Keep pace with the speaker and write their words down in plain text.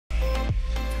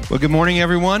Well, good morning,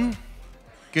 everyone.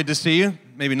 Good to see you.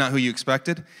 Maybe not who you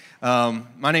expected.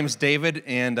 My name is David,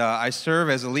 and I serve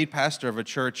as a lead pastor of a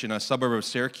church in a suburb of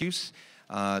Syracuse,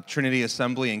 Trinity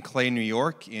Assembly in Clay, New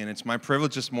York. And it's my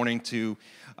privilege this morning to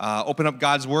open up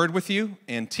God's Word with you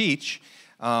and teach.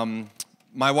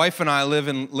 My wife and I live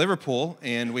in Liverpool,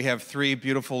 and we have three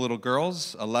beautiful little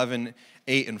girls, 11,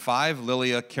 8, and 5,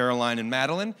 Lilia, Caroline, and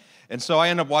Madeline. And so I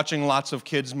end up watching lots of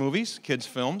kids' movies, kids'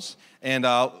 films. And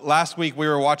last week we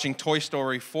were watching Toy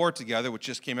Story 4 together, which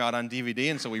just came out on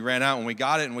DVD. And so we ran out and we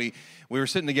got it, and we were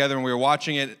sitting together and we were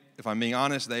watching it. If I'm being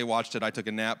honest, they watched it. I took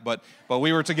a nap, but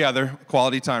we were together.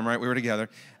 Quality time, right? We were together.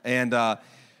 And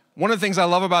one of the things I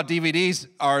love about DVDs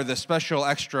are the special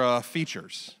extra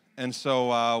features. And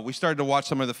so we started to watch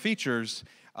some of the features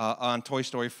on Toy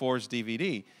Story 4's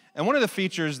DVD. And one of the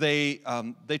features, they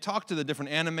talked to the different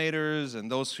animators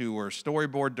and those who were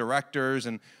storyboard directors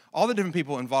and all the different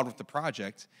people involved with the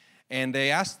project, and they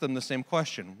asked them the same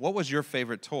question: what was your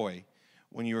favorite toy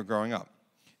when you were growing up?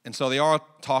 And so they are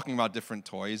talking about different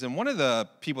toys, and one of the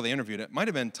people they interviewed, it might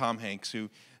have been Tom Hanks, who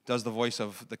does the voice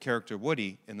of the character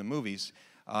Woody in the movies.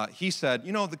 He said,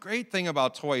 you know, the great thing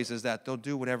about toys is that they'll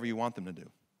do whatever you want them to do.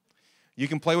 You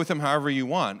can play with them however you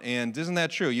want, and isn't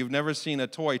that true? You've never seen a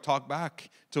toy talk back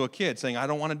to a kid saying, I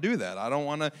don't want to do that. I don't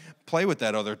want to play with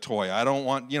that other toy. I don't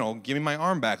want, give me my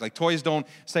arm back. Like, toys don't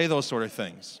say those sort of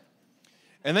things.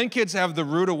 And then kids have the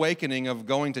rude awakening of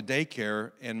going to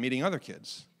daycare and meeting other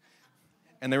kids.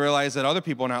 And they realize that other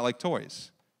people are not like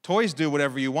toys. Toys do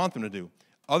whatever you want them to do.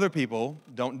 Other people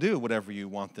don't do whatever you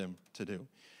want them to do.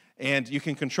 And you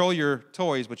can control your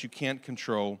toys, but you can't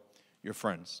control your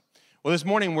friends. Well, this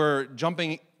morning we're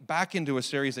jumping back into a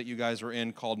series that you guys were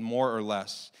in called More or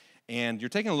Less. And you're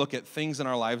taking a look at things in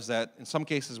our lives that in some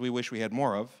cases we wish we had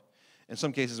more of, in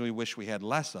some cases we wish we had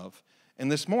less of.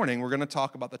 And this morning we're going to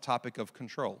talk about the topic of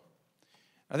control.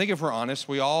 I think if we're honest,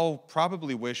 we all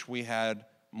probably wish we had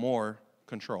more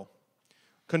control.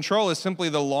 Control is simply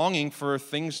the longing for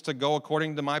things to go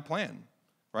according to my plan,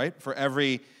 right? For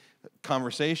every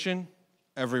conversation,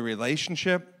 every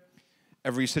relationship,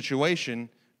 every situation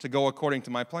to go according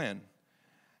to my plan.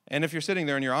 And if you're sitting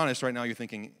there and you're honest right now, you're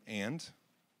thinking, and?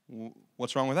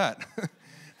 What's wrong with that?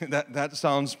 that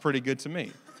sounds pretty good to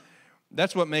me.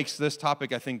 That's what makes this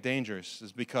topic, I think, dangerous,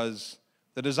 is because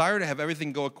the desire to have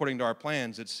everything go according to our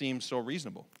plans, it seems so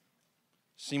reasonable,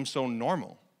 seems so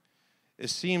normal, it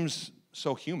seems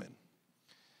so human.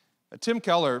 Tim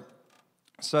Keller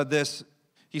said this.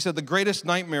 He said, the greatest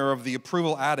nightmare of the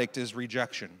approval addict is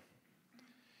rejection.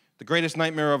 The greatest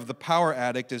nightmare of the power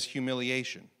addict is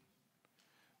humiliation.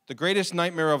 The greatest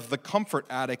nightmare of the comfort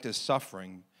addict is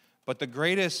suffering. But the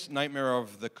greatest nightmare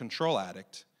of the control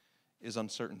addict is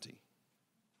uncertainty.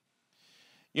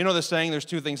 You know the saying, there's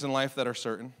two things in life that are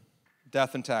certain: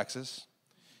 death and taxes.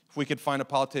 If we could find a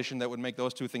politician that would make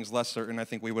those two things less certain, I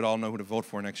think we would all know who to vote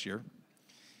for next year.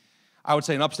 I would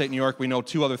say in upstate New York, we know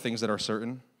two other things that are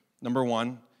certain. Number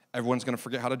one, everyone's going to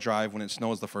forget how to drive when it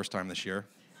snows the first time this year.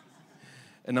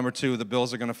 And number two, the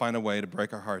Bills are going to find a way to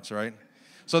break our hearts, right?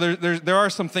 So there are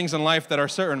some things in life that are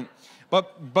certain.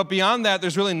 But beyond that,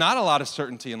 there's really not a lot of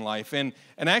certainty in life. And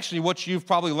actually what you've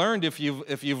probably learned if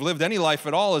you've lived any life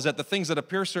at all is that the things that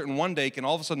appear certain one day can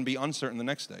all of a sudden be uncertain the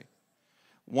next day.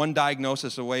 One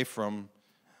diagnosis away from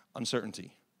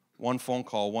uncertainty. One phone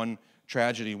call, one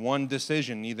tragedy, one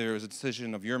decision, either is a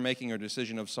decision of your making or a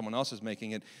decision of someone else's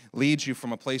making, it leads you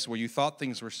from a place where you thought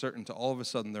things were certain to all of a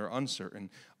sudden they're uncertain.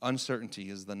 Uncertainty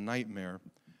is the nightmare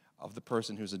of the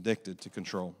person who's addicted to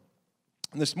control.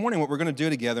 And this morning, what we're going to do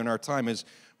together in our time is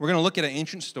we're going to look at an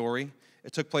ancient story.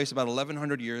 It took place about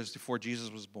 1,100 years before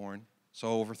Jesus was born,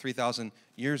 so over 3,000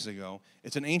 years ago.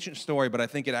 It's an ancient story, but I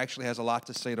think it actually has a lot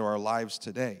to say to our lives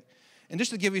today. And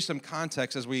just to give you some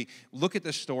context as we look at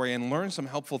this story and learn some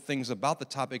helpful things about the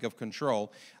topic of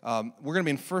control, we're going to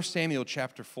be in 1 Samuel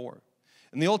chapter 4.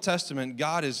 In the Old Testament,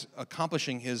 God is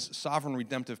accomplishing his sovereign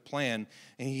redemptive plan,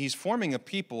 and he's forming a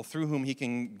people through whom he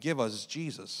can give us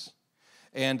Jesus.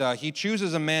 And he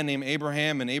chooses a man named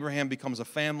Abraham, and Abraham becomes a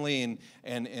family,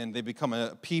 and they become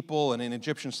a people. And in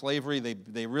Egyptian slavery,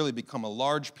 they really become a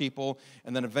large people,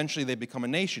 and then eventually they become a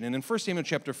nation. And in 1 Samuel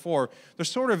chapter 4, they're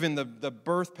sort of in the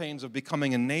birth pains of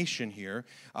becoming a nation here.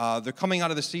 They're coming out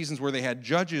of the seasons where they had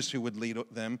judges who would lead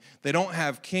them. They don't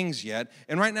have kings yet.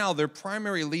 And right now, their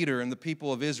primary leader in the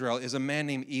people of Israel is a man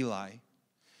named Eli.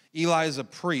 Eli is a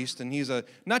priest, and he's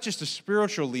not just a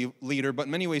spiritual leader, but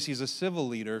in many ways he's a civil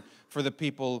leader for the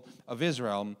people of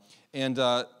Israel. And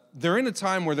they're in a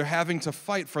time where they're having to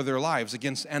fight for their lives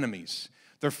against enemies.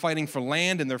 They're fighting for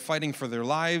land, and they're fighting for their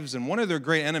lives, and one of their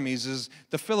great enemies is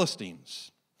the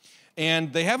Philistines.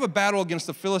 And they have a battle against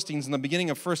the Philistines in the beginning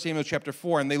of 1 Samuel chapter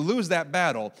 4, and they lose that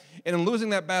battle. And in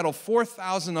losing that battle,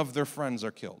 4,000 of their friends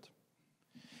are killed.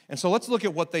 And so let's look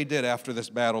at what they did after this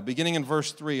battle. Beginning in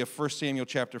verse 3 of 1 Samuel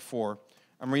chapter 4,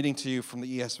 I'm reading to you from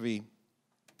the ESV.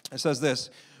 It says this,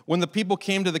 when the people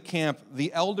came to the camp,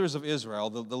 the elders of Israel,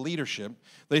 the leadership,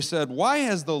 they said, why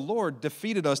has the Lord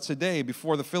defeated us today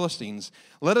before the Philistines?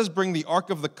 Let us bring the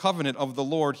ark of the covenant of the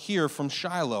Lord here from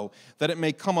Shiloh, that it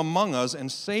may come among us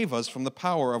and save us from the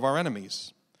power of our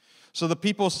enemies. So the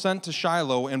people sent to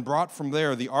Shiloh and brought from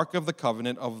there the ark of the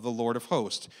covenant of the Lord of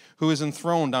hosts, who is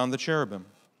enthroned on the cherubim.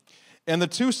 And the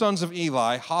two sons of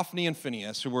Eli, Hophni and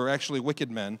Phinehas, who were actually wicked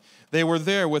men, they were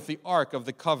there with the ark of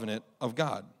the covenant of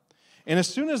God. And as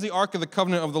soon as the ark of the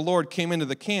covenant of the Lord came into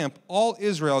the camp, all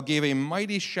Israel gave a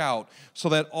mighty shout, so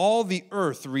that all the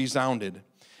earth resounded.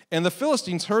 And the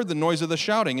Philistines heard the noise of the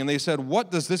shouting, and they said,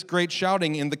 what does this great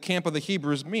shouting in the camp of the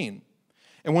Hebrews mean?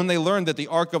 And when they learned that the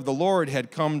ark of the Lord had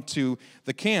come to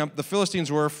the camp, the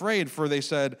Philistines were afraid, for they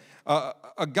said,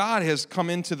 a god has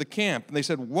come into the camp. And they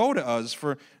said, woe to us,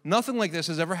 for nothing like this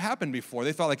has ever happened before.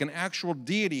 They thought like an actual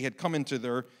deity had come into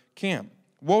their camp.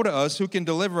 Woe to us, who can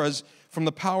deliver us from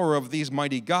the power of these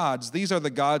mighty gods? These are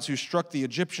the gods who struck the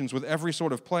Egyptians with every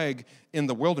sort of plague in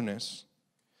the wilderness.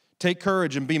 Take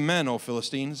courage and be men, O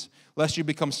Philistines, lest you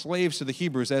become slaves to the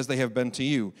Hebrews as they have been to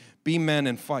you. Be men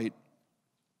and fight.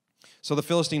 So the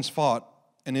Philistines fought,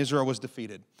 and Israel was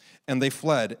defeated. And they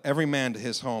fled, every man to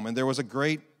his home. And there was a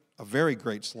very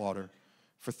great slaughter.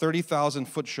 For 30,000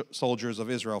 foot soldiers of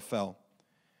Israel fell.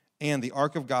 And the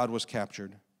ark of God was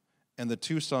captured. And the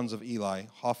two sons of Eli,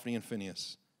 Hophni and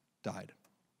Phinehas, died.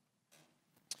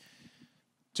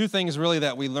 Two things really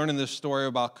that we learn in this story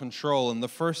about control. And the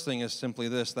first thing is simply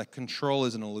this, that control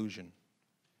is an illusion.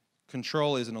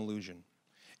 Control is an illusion.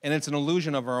 And it's an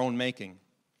illusion of our own making.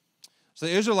 So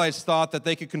the Israelites thought that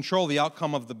they could control the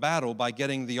outcome of the battle by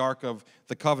getting the Ark of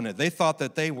the Covenant. They thought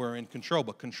that they were in control,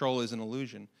 but control is an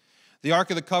illusion. The Ark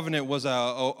of the Covenant was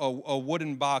a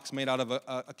wooden box made out of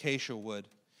acacia wood.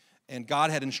 And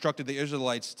God had instructed the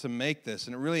Israelites to make this.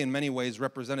 And it really, in many ways,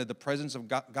 represented the presence of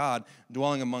God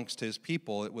dwelling amongst his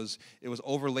people. It was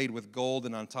overlaid with gold,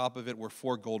 and on top of it were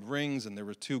 4 gold rings, and there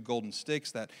were 2 golden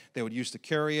sticks that they would use to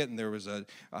carry it. And there was a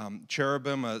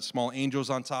cherubim, small angels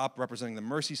on top, representing the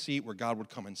mercy seat where God would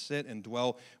come and sit and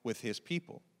dwell with his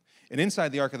people. And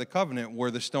inside the Ark of the Covenant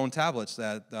were the stone tablets,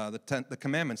 that the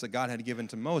commandments that God had given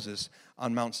to Moses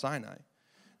on Mount Sinai.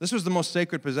 This was the most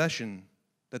sacred possession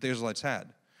that the Israelites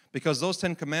had, because those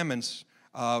 10 commandments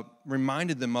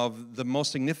reminded them of the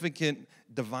most significant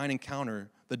divine encounter,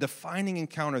 the defining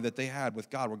encounter that they had with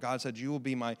God, where God said, you will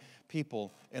be my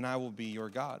people and I will be your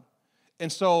God.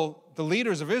 And so the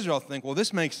leaders of Israel think, well,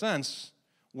 this makes sense.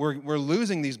 We're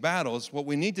losing these battles. What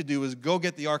we need to do is go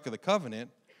get the Ark of the Covenant,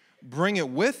 bring it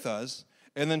with us,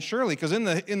 and then surely, because in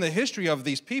the history of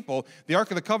these people, the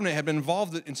Ark of the Covenant had been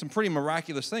involved in some pretty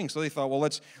miraculous things. So they thought, well,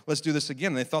 let's do this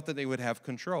again. And they thought that they would have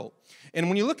control. And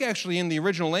when you look actually in the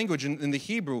original language, in the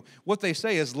Hebrew, what they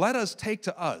say is, let us take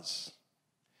to us.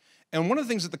 And one of the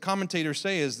things that the commentators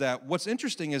say is that what's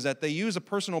interesting is that they use a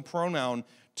personal pronoun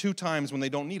 2 times when they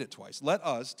don't need it twice. Let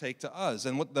us take to us.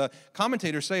 And what the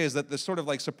commentators say is that this sort of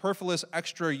like superfluous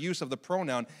extra use of the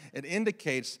pronoun, it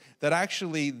indicates that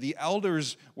actually the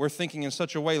elders were thinking in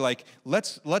such a way like,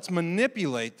 let's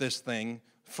manipulate this thing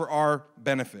for our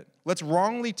benefit. Let's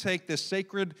wrongly take this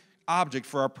sacred object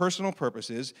for our personal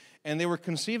purposes. And they were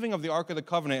conceiving of the Ark of the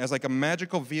Covenant as like a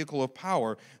magical vehicle of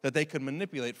power that they could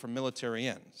manipulate for military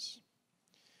ends.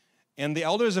 And the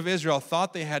elders of Israel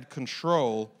thought they had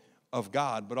control of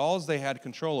God, but all they had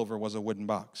control over was a wooden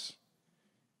box,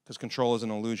 because control is an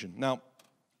illusion. Now,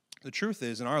 the truth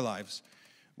is, in our lives,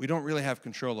 we don't really have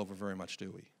control over very much,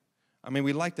 do we? I mean,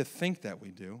 we like to think that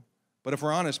we do, but if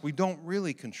we're honest, we don't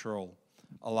really control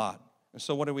a lot. And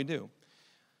so what do?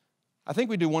 I think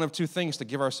we do one of 2 things to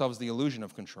give ourselves the illusion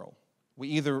of control. We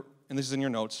either, and this is in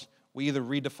your notes, we either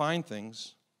redefine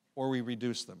things or we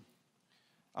reduce them.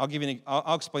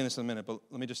 I'll explain this in a minute, but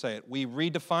let me just say it. We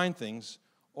redefine things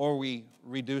or we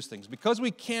reduce things. Because we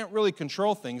can't really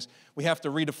control things, we have to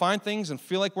redefine things and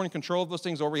feel like we're in control of those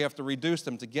things, or we have to reduce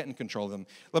them to get in control of them.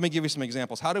 Let me give you some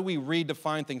examples. How do we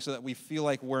redefine things so that we feel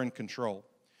like we're in control?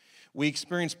 We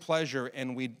experience pleasure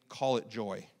and we call it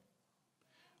joy.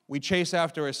 We chase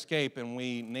after escape and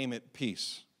we name it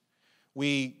peace.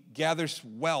 We gather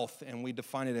wealth and we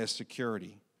define it as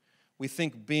security. We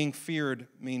think being feared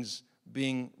means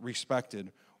being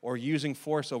respected, or using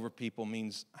force over people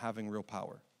means having real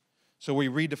power. So we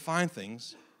redefine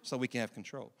things so we can have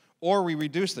control. Or we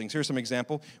reduce things. Here's some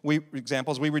examples. We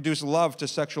reduce love to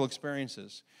sexual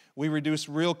experiences. We reduce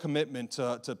real commitment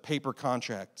to paper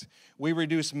contract. We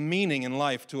reduce meaning in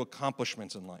life to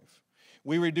accomplishments in life.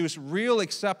 We reduce real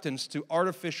acceptance to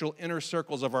artificial inner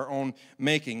circles of our own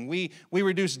making. We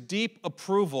reduce deep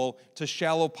approval to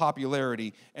shallow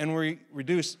popularity. And we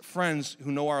reduce friends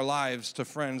who know our lives to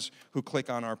friends who click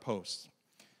on our posts.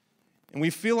 And we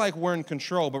feel like we're in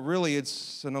control, but really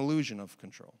it's an illusion of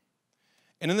control.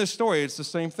 And in this story, it's the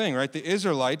same thing, right? The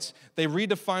Israelites, they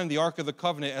redefined the Ark of the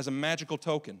Covenant as a magical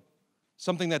token,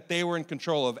 something that they were in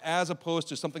control of, as opposed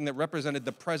to something that represented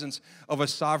the presence of a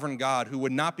sovereign God who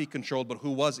would not be controlled, but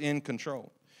who was in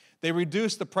control. They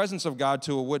reduced the presence of God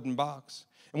to a wooden box.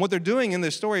 And what they're doing in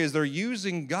this story is they're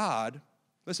using God,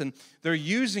 they're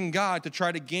using God to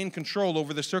try to gain control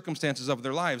over the circumstances of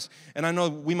their lives. And I know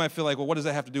we might feel like, well, what does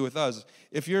that have to do with us?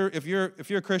 If you're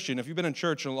a Christian, if you've been in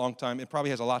church a long time, it probably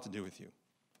has a lot to do with you.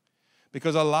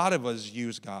 Because a lot of us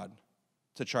use God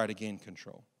to try to gain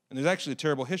control. And there's actually a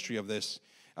terrible history of this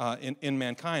in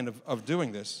mankind of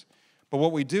doing this. But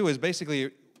what we do is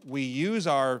basically we use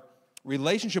our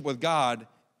relationship with God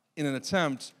in an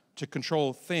attempt to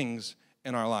control things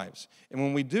in our lives. And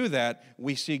when we do that,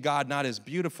 we see God not as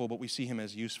beautiful, but we see him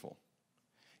as useful.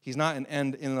 He's not an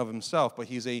end in and of himself, but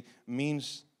he's a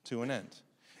means to an end.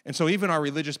 And so even our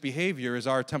religious behavior is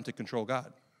our attempt to control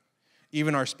God.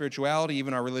 Even our spirituality,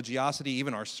 even our religiosity,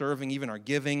 even our serving, even our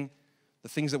giving, the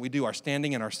things that we do, our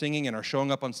standing and our singing and our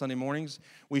showing up on Sunday mornings,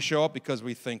 we show up because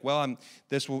we think, well,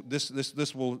 this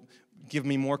will give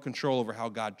me more control over how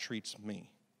God treats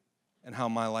me and how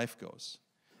my life goes.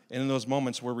 And in those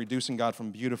moments, we're reducing God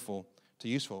from beautiful to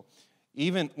useful.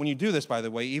 Even when you do this, by the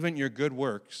way, even your good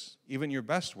works, even your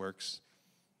best works,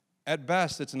 at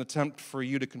best, it's an attempt for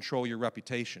you to control your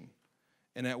reputation.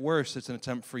 And at worst, it's an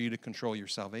attempt for you to control your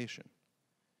salvation.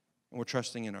 And we're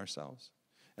trusting in ourselves.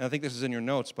 And I think this is in your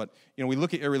notes, but we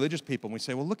look at irreligious people and we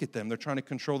say, well, look at them. They're trying to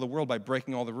control the world by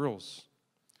breaking all the rules.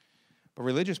 But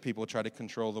religious people try to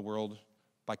control the world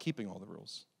by keeping all the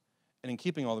rules. And in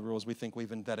keeping all the rules, we think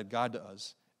we've indebted God to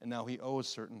us. And now he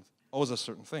owes us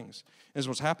certain things. And this is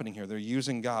what's happening here. They're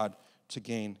using God to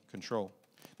gain control.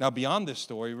 Now, beyond this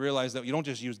story, realize that you don't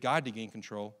just use God to gain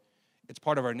control. It's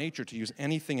part of our nature to use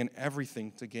anything and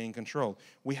everything to gain control.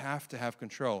 We have to have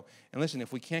control. And listen,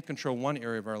 if we can't control one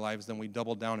area of our lives, then we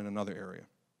double down in another area.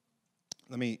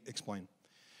 Let me explain.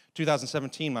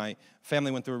 2017, my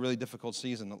family went through a really difficult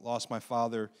season. Lost my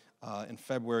father in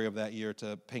February of that year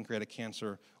to pancreatic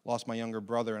cancer. Lost my younger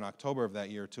brother in October of that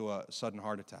year to a sudden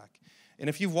heart attack. And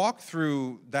if you've walked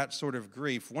through that sort of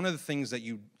grief, one of the things that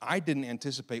I didn't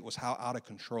anticipate was how out of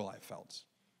control I felt.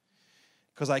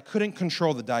 Because I couldn't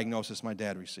control the diagnosis my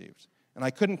dad received. And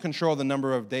I couldn't control the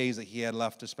number of days that he had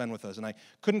left to spend with us. And I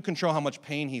couldn't control how much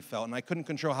pain he felt. And I couldn't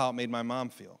control how it made my mom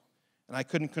feel. And I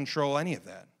couldn't control any of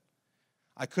that.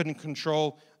 I couldn't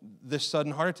control this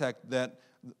sudden heart attack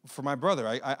for my brother.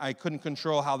 I couldn't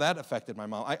control how that affected my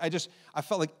mom. I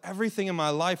felt like everything in my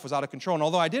life was out of control. And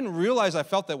although I didn't realize I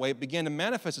felt that way, it began to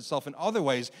manifest itself in other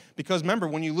ways. Because remember,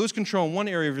 when you lose control in one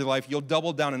area of your life, you'll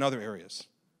double down in other areas.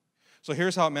 So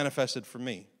here's how it manifested for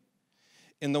me.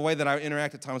 In the way that I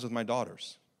interact at times with my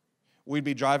daughters. We'd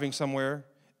be driving somewhere,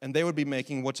 and they would be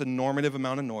making what's a normative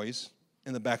amount of noise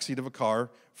in the backseat of a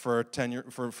car for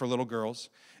little girls.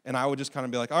 And I would just kind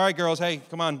of be like, all right, girls, hey,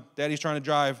 come on. Daddy's trying to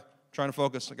drive, trying to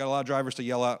focus. I got a lot of drivers to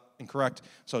yell out and correct,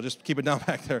 so just keep it down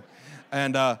back there.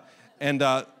 And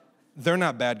they're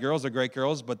not bad girls. They're great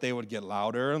girls, but they would get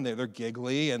louder, and they're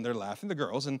giggly, and they're laughing, the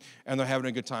girls, and they're having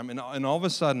a good time. And all of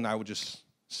a sudden, I would just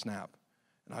snap.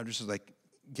 And I would just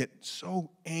get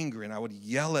so angry, and I would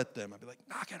yell at them. I'd be like,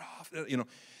 knock it off,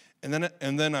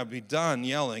 And then I'd be done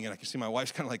yelling, and I could see my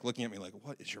wife's kind of looking at me like,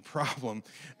 what is your problem?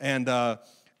 And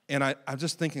I'm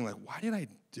just thinking, why did I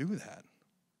do that?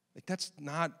 That's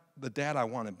not the dad I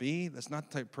want to be. That's not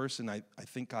the type of person I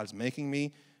think God's making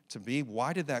me to be.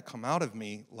 Why did that come out of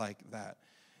me like that?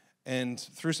 And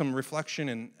through some reflection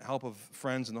and help of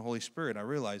friends and the Holy Spirit, I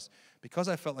realized because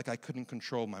I felt like I couldn't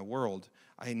control my world,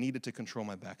 I needed to control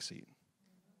my backseat.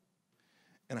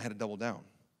 And I had to double down.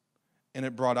 And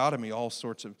it brought out of me all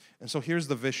sorts of, and so here's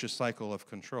the vicious cycle of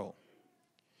control.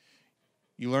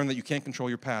 You learn that you can't control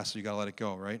your past, so you got to let it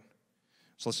go, right?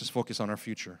 So let's just focus on our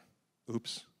future.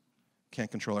 Oops, can't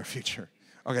control our future.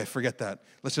 Okay, forget that.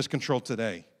 Let's just control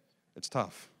today. It's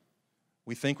tough.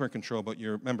 We think we're in control, but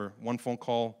remember, one phone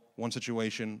call, one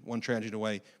situation, one tragedy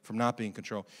away from not being in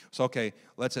control. So, okay,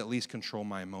 let's at least control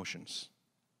my emotions.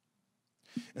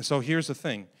 And so here's the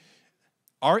thing.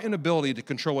 Our inability to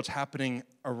control what's happening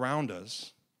around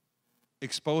us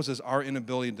exposes our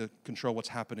inability to control what's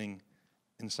happening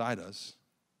inside us.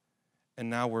 And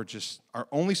now our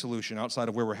only solution outside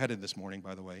of where we're headed this morning,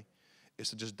 by the way, is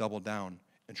to just double down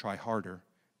and try harder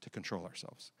to control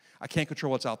ourselves. I can't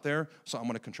control what's out there, so I'm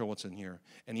going to control what's in here.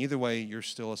 And either way, you're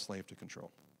still a slave to control.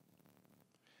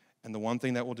 And the one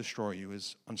thing that will destroy you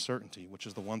is uncertainty, which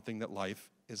is the one thing that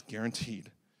life is guaranteed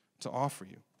to offer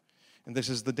you. And this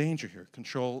is the danger here.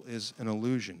 Control is an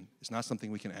illusion. It's not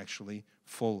something we can actually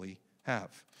fully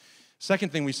have.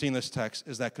 Second thing we see in this text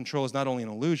is that control is not only an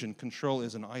illusion, control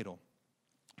is an idol.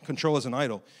 Control is an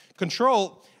idol.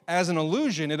 Control as an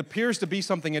illusion, it appears to be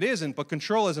something it isn't, but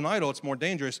control as an idol, it's more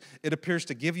dangerous. It appears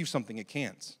to give you something it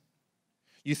can't.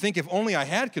 You think if only I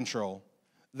had control,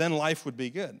 then life would be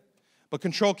good. But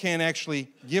control can't actually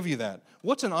give you that.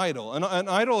 What's an idol? An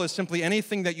idol is simply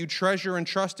anything that you treasure and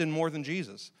trust in more than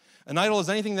Jesus. An idol is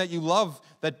anything that you love,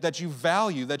 that you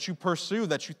value, that you pursue,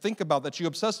 that you think about, that you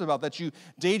obsess about, that you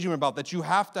daydream about, that you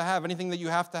have to have, anything that you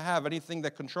have to have, anything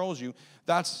that controls you,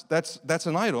 that's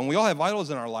an idol. And we all have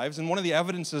idols in our lives, and one of the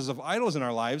evidences of idols in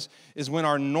our lives is when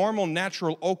our normal,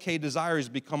 natural, okay desires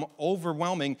become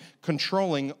overwhelming,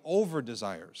 controlling over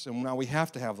desires. And now we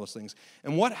have to have those things.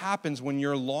 And what happens when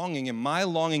your longing and my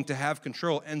longing to have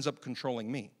control ends up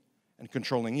controlling me and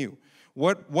controlling you?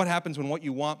 What happens when what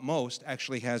you want most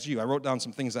actually has you? I wrote down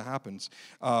some things that happens.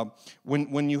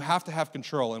 When you have to have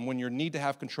control and when your need to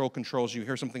have control controls you,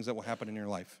 here's some things that will happen in your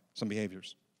life, some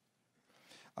behaviors.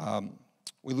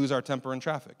 We lose our temper in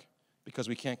traffic because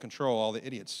we can't control all the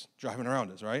idiots driving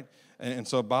around us, right? And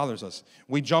so it bothers us.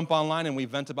 We jump online and we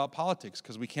vent about politics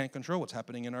because we can't control what's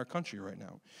happening in our country right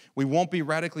now. We won't be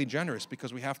radically generous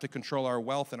because we have to control our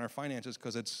wealth and our finances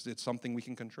because it's something we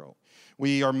can control.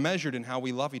 We are measured in how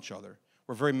we love each other.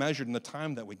 We're very measured in the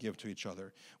time that we give to each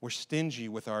other. We're stingy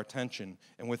with our attention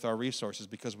and with our resources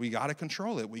because we got to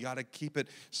control it. We got to keep it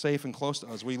safe and close to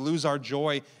us. We lose our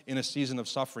joy in a season of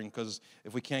suffering because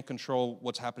if we can't control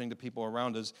what's happening to people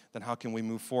around us, then how can we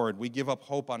move forward? We give up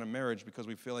hope on a marriage because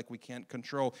we feel like we can't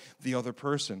control the other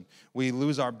person. We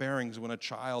lose our bearings when a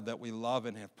child that we love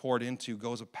and have poured into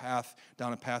goes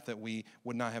down a path that we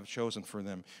would not have chosen for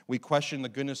them. We question the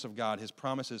goodness of God, His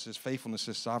promises, His faithfulness,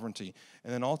 His sovereignty.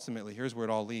 And then ultimately, here's where it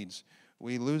all leads.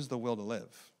 We lose the will to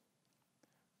live.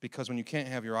 Because when you can't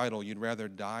have your idol, you'd rather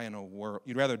die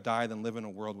than live in a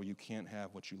world where you can't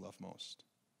have what you love most.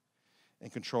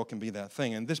 And control can be that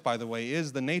thing. And this, by the way,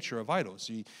 is the nature of idols.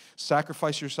 You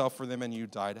sacrifice yourself for them and you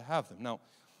die to have them. Now,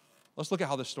 let's look at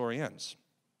how the story ends.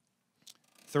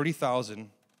 30,000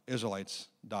 Israelites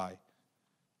die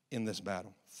in this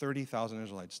battle. 30,000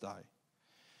 Israelites die.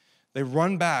 They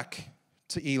run back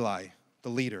to Eli, the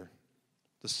leader,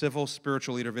 the civil,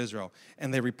 spiritual leader of Israel,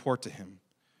 and they report to him,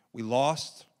 we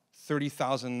lost,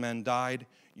 30,000 men died,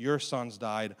 your sons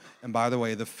died, and by the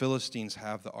way, the Philistines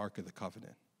have the Ark of the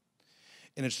Covenant.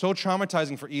 And it's so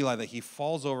traumatizing for Eli that he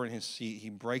falls over in his seat,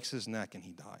 he breaks his neck, and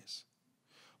he dies.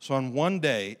 So on one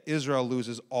day, Israel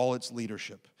loses all its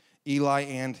leadership, Eli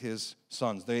and his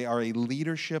sons. They are a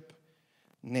leadership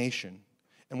nation.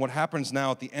 And what happens now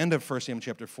at the end of 1 Samuel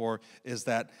chapter 4 is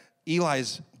that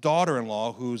Eli's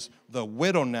daughter-in-law, who's the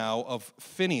widow now of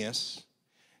Phinehas,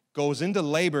 goes into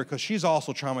labor because she's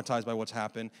also traumatized by what's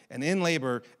happened. And in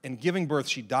labor and giving birth,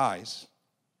 she dies.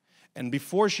 And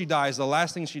before she dies, the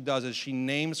last thing she does is she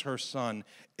names her son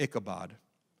Ichabod,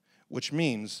 which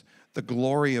means the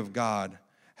glory of God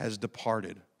has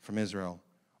departed from Israel,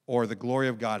 or the glory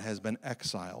of God has been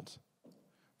exiled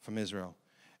from Israel.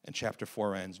 And chapter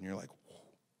 4 ends, and you're like, whoa,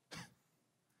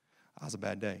 that was a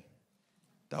bad day.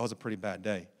 That was a pretty bad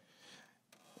day.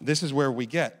 This is where we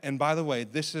get. And by the way,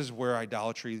 this is where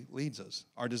idolatry leads us,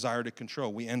 our desire to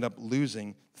control. We end up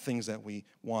losing things that we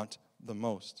want the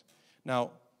most.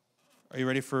 Now, are you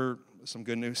ready for some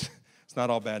good news? It's not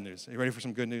all bad news. Are you ready for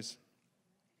some good news?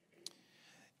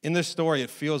 In this story,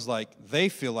 they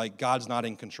feel like God's not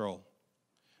in control.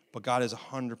 But God is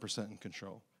 100% in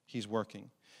control. He's working.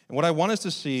 And what I want us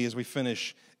to see as we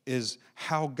finish is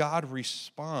how God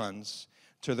responds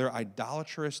to their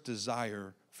idolatrous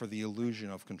desire for the illusion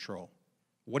of control.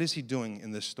 What is He doing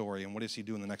in this story, and what does He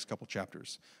do in the next couple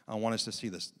chapters? I want us to see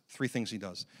this. 3 things He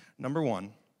does. Number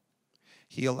 1,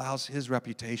 He allows His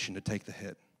reputation to take the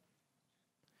hit.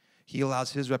 He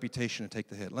allows His reputation to take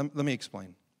the hit. Let me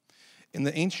explain. In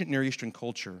the ancient Near Eastern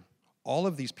culture, all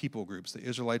of these people groups, the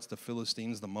Israelites, the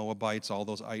Philistines, the Moabites, all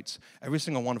those ites, every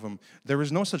single one of them, there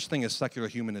was no such thing as secular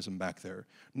humanism back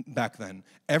then.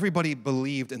 Everybody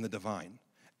believed in the divine.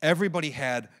 Everybody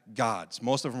had gods.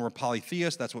 Most of them were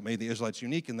polytheists. That's what made the Israelites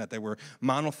unique, in that they were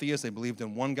monotheists. They believed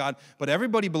in one God. But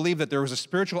everybody believed that there was a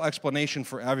spiritual explanation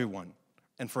for everyone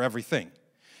and for everything.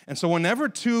 And so whenever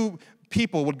two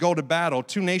people would go to battle,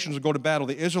 two nations would go to battle,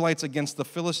 the Israelites against the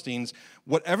Philistines,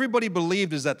 what everybody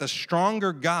believed is that the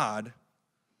stronger God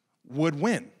would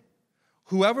win.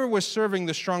 Whoever was serving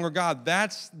the stronger God,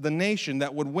 that's the nation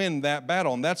that would win that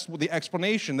battle. And that's the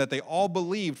explanation that they all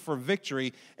believed for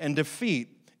victory and defeat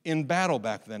in battle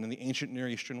back then in the ancient Near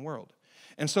Eastern world.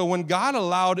 And so when God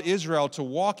allowed Israel to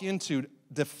walk into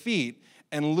defeat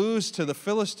and lose to the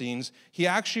Philistines, he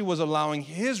actually was allowing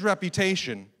his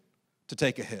reputation to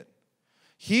take a hit.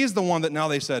 He's the one that now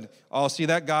they said, oh, see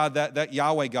that God, that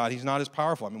Yahweh God, he's not as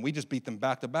powerful. I mean, we just beat them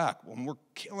back to back when we're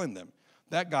killing them.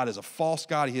 That God is a false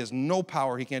God. He has no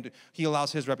power. He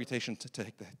allows his reputation to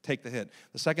take the hit.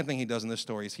 The second thing he does in this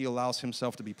story is he allows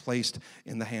himself to be placed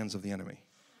in the hands of the enemy.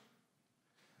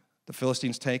 The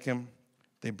Philistines take him.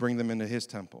 They bring them into his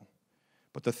temple.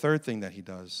 But the third thing that he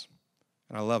does,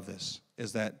 and I love this,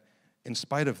 is that in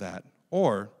spite of that,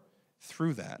 or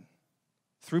through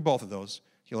both of those,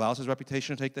 he allows his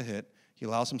reputation to take the hit. He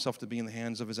allows himself to be in the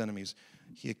hands of his enemies.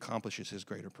 He accomplishes his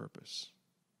greater purpose.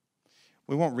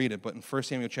 We won't read it, but in 1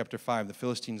 Samuel chapter 5, the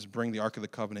Philistines bring the Ark of the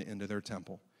Covenant into their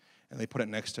temple, and they put it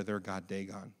next to their god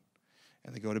Dagon.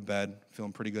 And they go to bed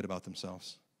feeling pretty good about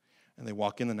themselves. And they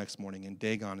walk in the next morning, and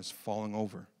Dagon is falling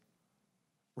over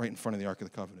right in front of the Ark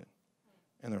of the Covenant.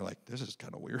 And they're like, this is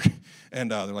kind of weird.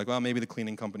 And they're like, well, maybe the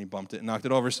cleaning company bumped it and knocked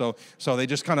it over. So they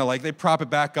just kind of like, they prop it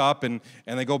back up, and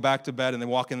they go back to bed, and they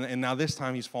walk in. And now this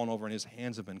time he's fallen over, and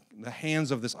the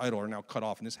hands of this idol are now cut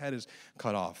off, and his head is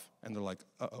cut off. And they're like,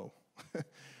 uh-oh,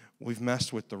 we've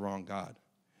messed with the wrong God.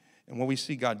 And what we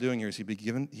see God doing here is he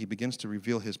begins to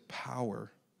reveal his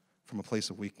power from a place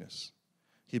of weakness.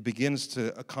 He begins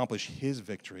to accomplish his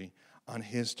victory on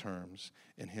his terms,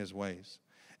 in his ways.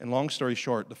 And long story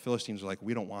short, the Philistines are like,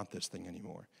 we don't want this thing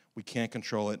anymore. We can't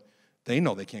control it. They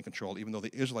know they can't control it, even though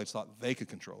the Israelites thought they could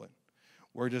control it.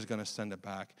 We're just going to send it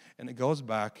back. And it goes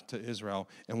back to Israel.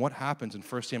 And what happens in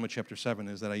 1 Samuel chapter 7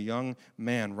 is that a young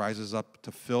man rises up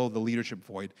to fill the leadership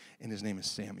void, and his name is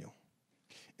Samuel.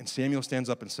 And Samuel stands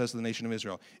up and says to the nation of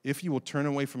Israel, if you will turn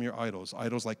away from your idols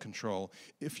like control,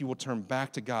 if you will turn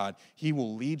back to God, he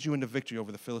will lead you into victory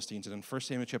over the Philistines. And in 1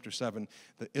 Samuel chapter 7,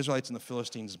 the Israelites and the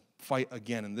Philistines fight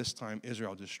again, and this time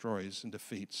Israel destroys and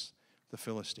defeats the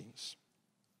Philistines.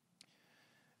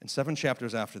 And 7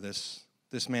 chapters after this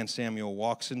man Samuel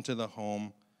walks into the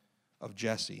home of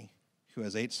Jesse, who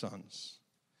has 8 sons,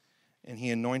 and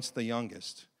he anoints the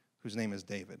youngest, whose name is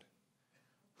David,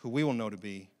 who we will know to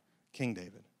be King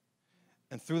David.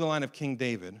 And through the line of King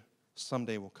David,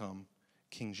 someday will come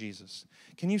King Jesus.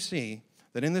 Can you see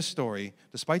that in this story,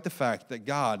 despite the fact that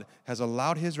God has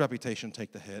allowed his reputation to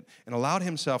take the hit and allowed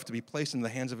himself to be placed in the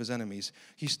hands of his enemies,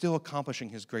 he's still accomplishing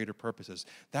his greater purposes?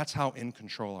 That's how in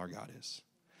control our God is.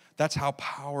 That's how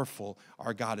powerful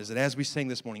our God is. And as we sang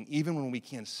this morning, even when we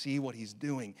can't see what he's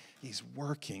doing, he's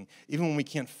working. Even when we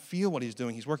can't feel what he's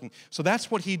doing, he's working. So that's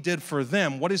what he did for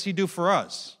them. What does he do for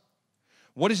us?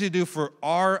 What does he do for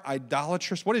our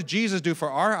idolatrous? What does Jesus do for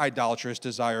our idolatrous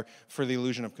desire for the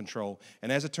illusion of control?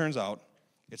 And as it turns out,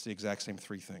 it's the exact same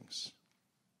 3 things.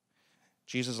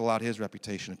 Jesus allowed his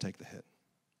reputation to take the hit.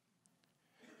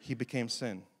 He became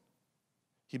sin.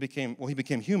 He became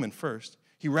human first.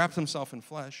 He wrapped himself in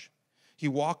flesh. He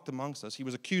walked amongst us. He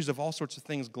was accused of all sorts of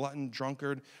things, glutton,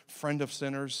 drunkard, friend of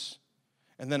sinners,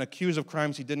 and then accused of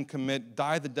crimes he didn't commit,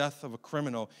 died the death of a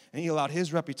criminal, and he allowed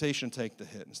his reputation to take the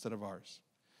hit instead of ours.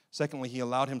 Secondly, he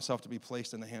allowed himself to be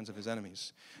placed in the hands of his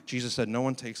enemies. Jesus said, no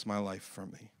one takes my life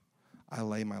from me. I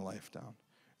lay my life down.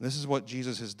 And this is what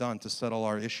Jesus has done to settle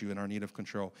our issue and our need of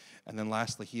control. And then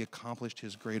lastly, he accomplished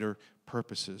his greater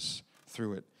purposes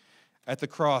through it. At the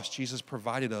cross, Jesus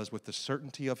provided us with the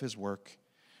certainty of his work,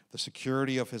 the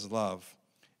security of his love,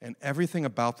 and everything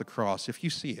about the cross, if you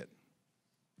see it,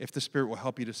 if the Spirit will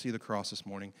help you to see the cross this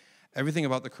morning, everything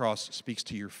about the cross speaks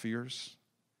to your fears,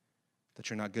 that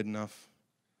you're not good enough,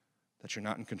 that you're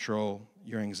not in control,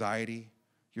 your anxiety,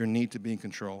 your need to be in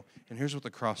control. And here's what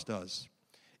the cross does.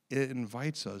 It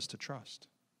invites us to trust.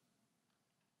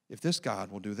 If this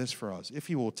God will do this for us, if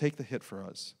he will take the hit for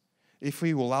us, if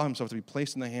he will allow himself to be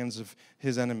placed in the hands of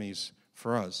his enemies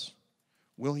for us,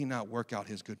 will he not work out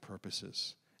his good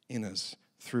purposes in us,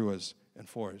 through us, and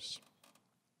for us?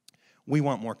 We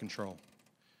want more control.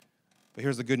 But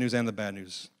here's the good news and the bad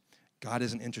news. God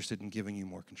isn't interested in giving you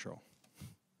more control.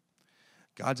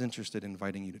 God's interested in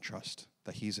inviting you to trust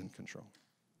that he's in control.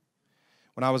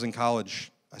 When I was in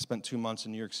college, I spent 2 months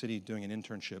in New York City doing an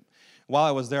internship. While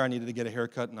I was there, I needed to get a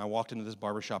haircut, and I walked into this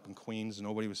barbershop in Queens.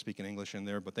 Nobody was speaking English in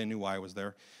there, but they knew why I was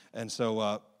there. And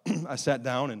so I sat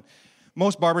down, and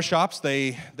most barbershops,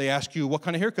 they ask you, what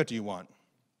kind of haircut do you want?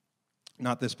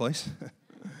 Not this place.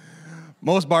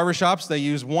 Most barbershops, they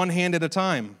use one hand at a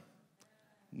time.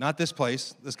 Not this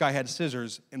place. This guy had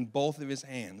scissors in both of his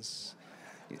hands.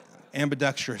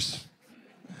 Ambidextrous.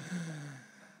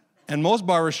 And most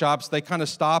barbershops, they kind of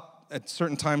stop at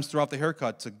certain times throughout the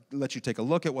haircut to let you take a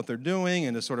look at what they're doing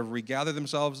and to sort of regather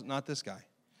themselves. Not this guy.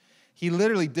 He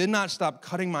literally did not stop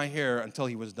cutting my hair until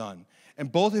he was done. And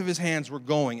both of his hands were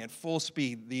going at full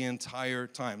speed the entire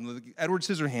time. Edward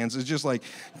Scissorhands is just like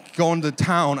going to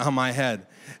town on my head.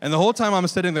 And the whole time I'm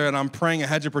sitting there and I'm praying a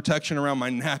hedge of protection around my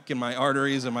neck and my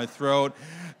arteries and my throat.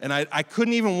 And I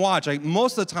couldn't even watch.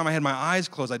 Most of the time I had my eyes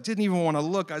closed. I didn't even want to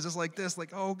look. I was just like this,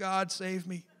 like, oh, God, save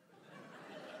me.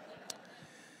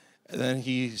 And then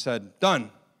he said, done.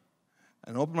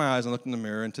 And I opened my eyes and looked in the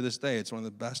mirror. And to this day, it's one of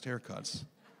the best haircuts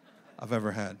I've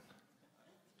ever had.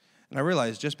 And I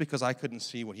realized just because I couldn't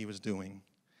see what he was doing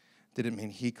didn't mean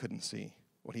he couldn't see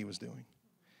what he was doing.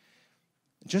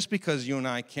 Just because you and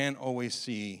I can't always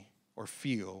see or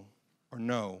feel or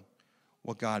know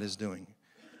what God is doing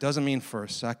doesn't mean for a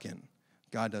second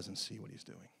God doesn't see what he's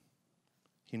doing.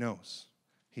 He knows.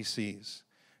 He sees.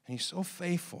 And he's so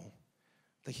faithful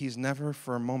that he's never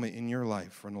for a moment in your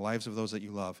life or in the lives of those that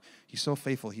you love, he's so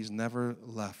faithful he's never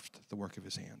left the work of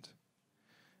his hand.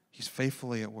 He's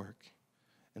faithfully at work.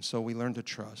 And so we learn to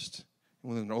trust.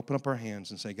 And we learn to open up our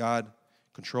hands and say, God,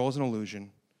 control is an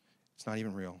illusion. It's not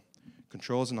even real.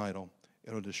 Control is an idol.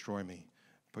 It'll destroy me.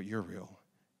 But you're real,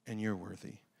 and you're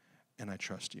worthy, and I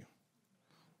trust you.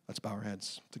 Let's bow our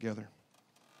heads together.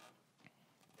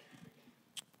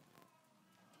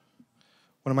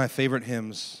 One of my favorite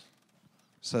hymns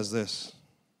says this: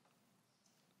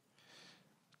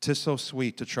 'Tis so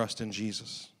sweet to trust in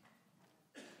Jesus,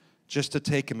 just to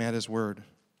take him at his word,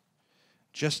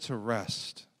 just to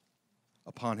rest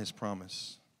upon his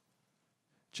promise,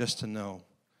 just to know,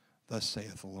 thus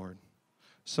saith the Lord.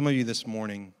 Some of you this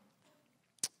morning,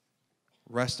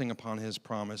 resting upon his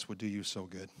promise would do you so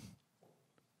good.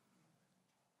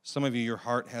 Some of you, your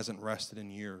heart hasn't rested in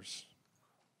years.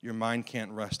 Your mind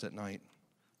can't rest at night.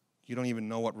 You don't even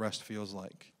know what rest feels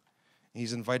like.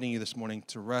 He's inviting you this morning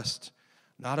to rest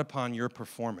not upon your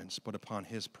performance, but upon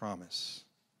his promise.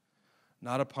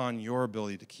 Not upon your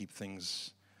ability to keep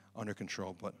things under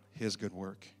control, but his good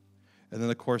work. And then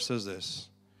the chorus says this: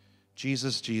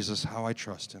 Jesus, Jesus, how I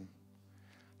trust him,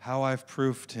 how I've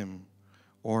proved him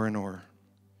o'er and o'er.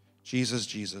 Jesus,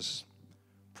 Jesus,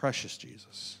 precious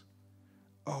Jesus,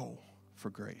 oh, for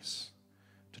grace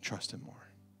to trust him more.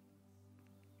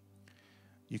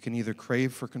 You can either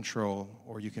crave for control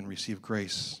or you can receive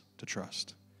grace to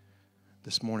trust.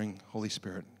 This morning, Holy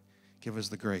Spirit, give us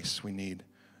the grace we need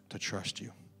to trust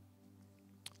you.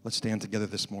 Let's stand together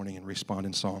this morning and respond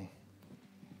in song.